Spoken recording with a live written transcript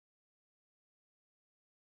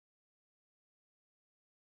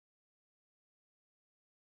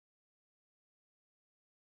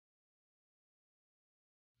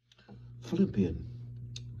Philippians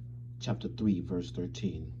chapter 3, verse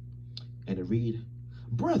 13. And it read,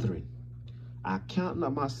 Brethren, I count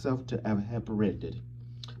not myself to have apprehended,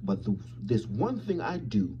 but this one thing I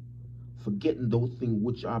do, forgetting those things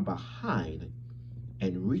which are behind,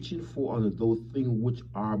 and reaching for unto those things which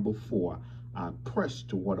are before, I press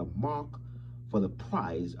toward a mark for the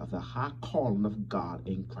prize of the high calling of God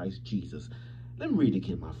in Christ Jesus. Let me read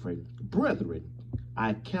again, my friend. Brethren,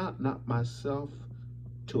 I count not myself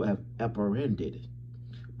to have apprehended,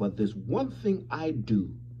 but this one thing I do,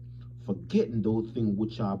 forgetting those things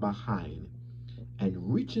which are behind,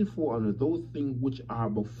 and reaching for unto those things which are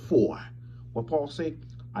before. What Paul say?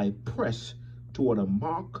 I press toward a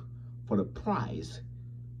mark for the prize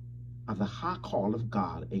of the high call of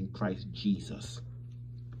God in Christ Jesus.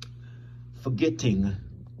 Forgetting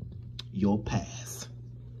your past.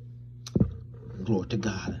 Glory to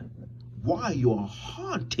God. Why you are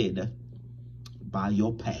haunted by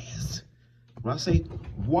your past. When I say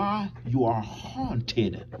why you are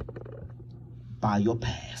haunted by your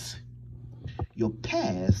past. Your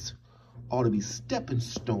past ought to be stepping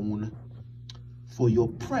stone for your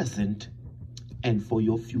present and for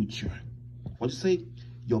your future. What you say?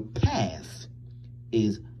 Your past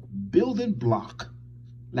is building block,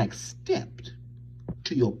 like stepped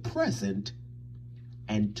to your present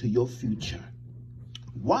and to your future.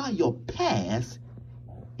 Why your past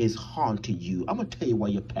is haunting you. I'm going to tell you why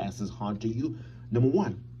your past is haunting you. Number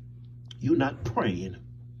one, you're not praying.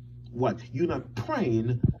 What? You're not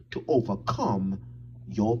praying to overcome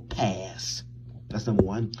your past. That's number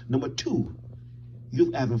one. Number two,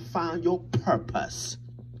 you haven't found your purpose.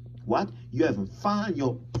 What? You haven't found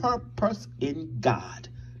your purpose in God.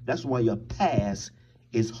 That's why your past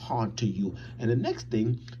is haunting you. And the next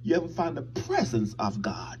thing, you haven't found the presence of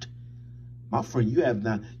God. My friend, you have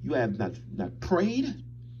not prayed.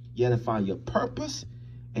 You haven't found your purpose,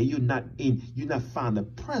 and you're not found the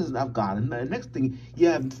presence of God. And the next thing, you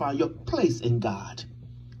haven't found your place in God.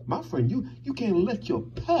 My friend, you can't let your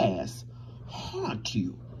past haunt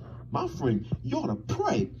you. My friend, you ought to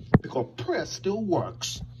pray, because prayer still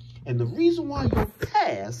works. And the reason why your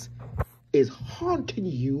past is haunting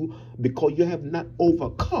you, because you have not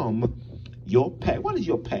overcome your past. What is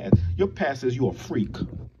your past? Your past is you're a freak.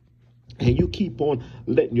 And you keep on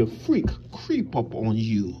letting your freak creep up on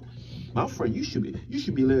you. My friend, you should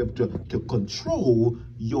be able to control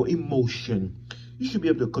your emotion. You should be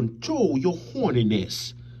able to control your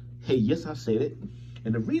horniness. Hey, yes, I said it.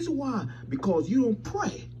 And the reason why, because you don't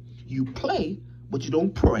pray. You play, but you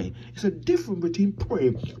don't pray. It's a difference between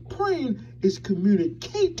praying. Praying is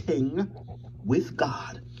communicating with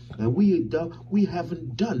God. And we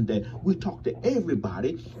haven't done that. We talk to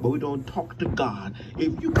everybody, but we don't talk to God.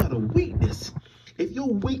 If you got a weakness, if your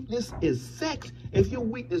weakness is sex, if your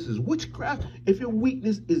weakness is witchcraft, if your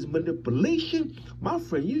weakness is manipulation, my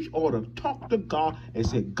friend, you ought to talk to God and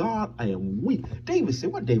say, God, I am weak. David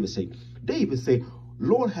said, what David say? David said,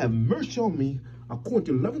 Lord, have mercy on me according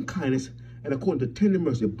to loving kindness and according to tender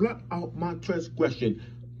mercy. Blot out my transgression.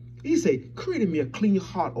 He said, create in me a clean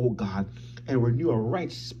heart, O God, and renew a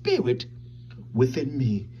right spirit within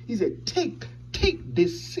me. He said, take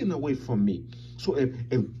this sin away from me. So if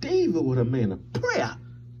David was a man of prayer,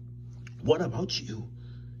 what about you?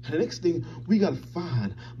 And the next thing, we got to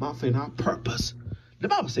find, my friend, our purpose. The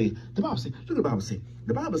Bible say, look what the Bible say.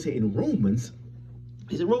 The Bible say in Romans,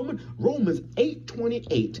 is it Romans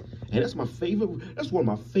 8:28, and that's my favorite. That's one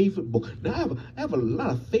of my favorite books. Now I have a lot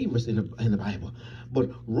of favorites in the Bible, but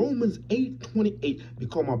Romans 8:28,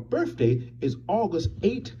 because my birthday is August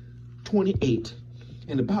 8/28,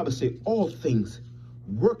 and the Bible says all things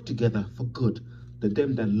work together for good to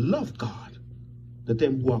them that love God, to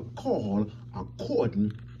them who are called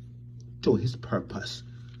according to His purpose.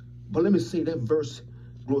 But let me say that verse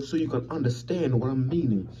so you can understand what I'm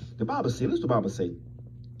meaning. The Bible says, listen to the Bible say.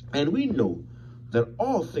 And we know that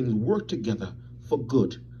all things work together for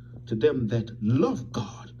good to them that love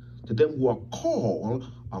God, to them who are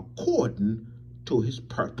called according to His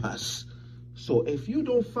purpose. So if you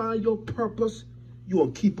don't find your purpose, you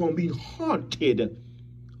will keep on being haunted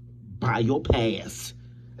by your past.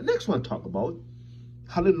 The next one I talk about,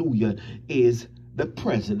 hallelujah, is the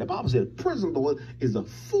present. The Bible says, the present, Lord, is the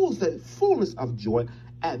fullness of joy.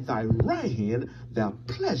 At thy right hand, thy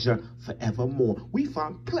pleasure forevermore. We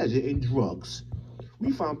find pleasure in drugs.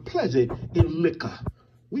 We find pleasure in liquor.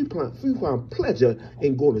 We find pleasure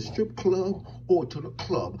in going to strip club or to the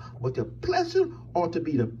club. But the pleasure ought to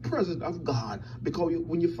be the presence of God. Because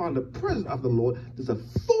when you find the presence of the Lord, there's a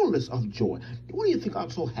fullness of joy. What do you think?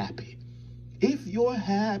 I'm so happy. If you're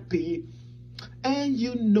happy and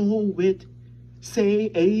you know it,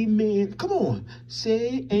 Say amen. Come on.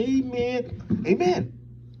 Say amen. Amen.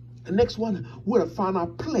 The next one, we're to find our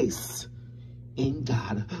place in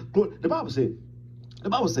God. The Bible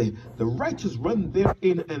says, the righteous run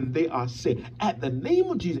therein and they are saved. At the name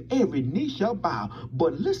of Jesus, every knee shall bow.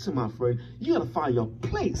 But listen, my friend, you got to find your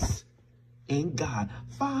place in God.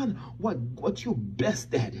 Find what you're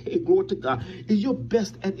best at. Hey, glory to God. Is your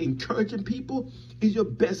best at encouraging people? Is your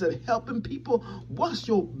best at helping people? What's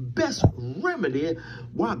your best remedy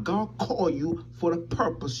why God called you for the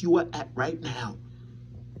purpose you are at right now?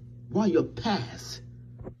 Why your past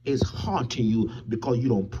is haunting you because you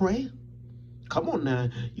don't pray? Come on now.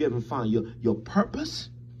 You haven't found your purpose.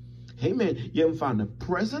 Amen. You haven't found the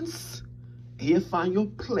presence. You haven't found your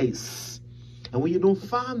place. And when you don't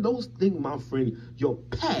find those things, my friend, your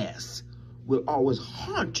past will always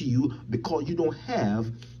haunt you because you have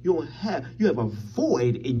a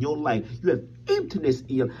void in your life. You have emptiness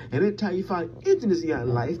in your life. And every time you find emptiness in your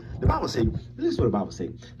life, the Bible says, this is what the Bible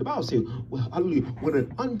says. The Bible says, well, hallelujah, when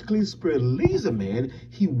an unclean spirit leaves a man,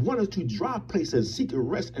 he wanted to dry places, seek a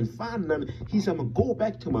rest and find none. He said, I'm gonna go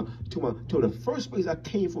back to the first place I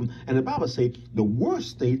came from. And the Bible says the worst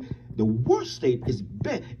state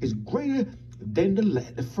is greater than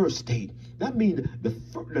the first state. That means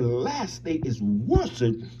the last state is worse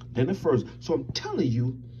than the first. So I'm telling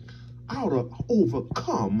you, how to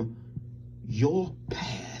overcome your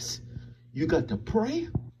past. You got to pray.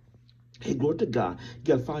 Hey, glory to God.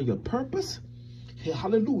 You got to find your purpose. Hey,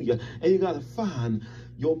 hallelujah. And you got to find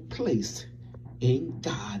your place in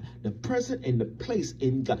God. The present and the place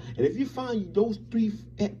in God. And if you find those 3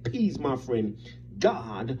 P's, my friend,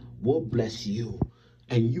 God will bless you.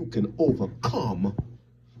 And you can overcome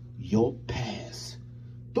your past.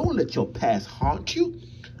 Don't let your past haunt you.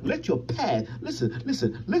 Let your past,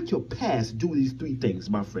 listen, let your past do these 3 things,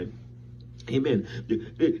 my friend. Amen.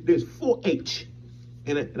 There's 4 H.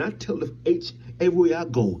 And I tell the H everywhere I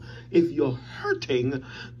go. If you're hurting,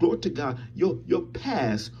 glory to God, your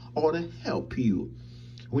past ought to help you.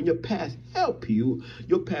 When your past help you,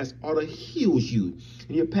 your past ought to heal you.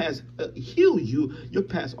 And your past heals you, your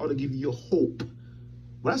past ought to give you hope.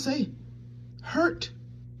 What I say? Hurt,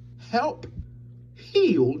 help,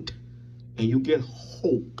 healed, and you get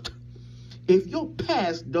hoped. If your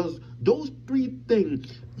past does those 3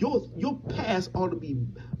 things, your past ought to be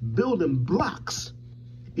building blocks.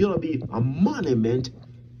 It ought to be a monument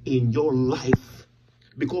in your life.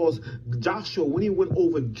 Because Joshua, when he went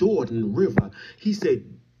over Jordan River, he said,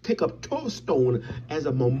 take up 12 stones as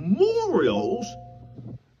a memorial.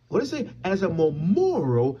 What did it say? As a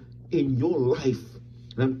memorial in your life.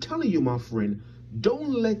 And I'm telling you, my friend,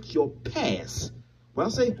 don't let your past, what I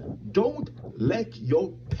say, don't let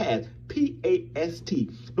your past, P-A-S-T,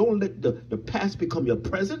 don't let the past become your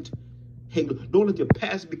present. Hey, don't let your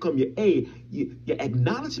past become your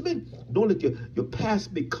acknowledgement. Don't let your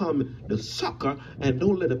past become the sucker, and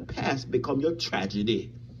don't let the past become your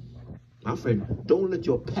tragedy. My friend, don't let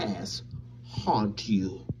your past haunt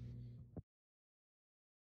you.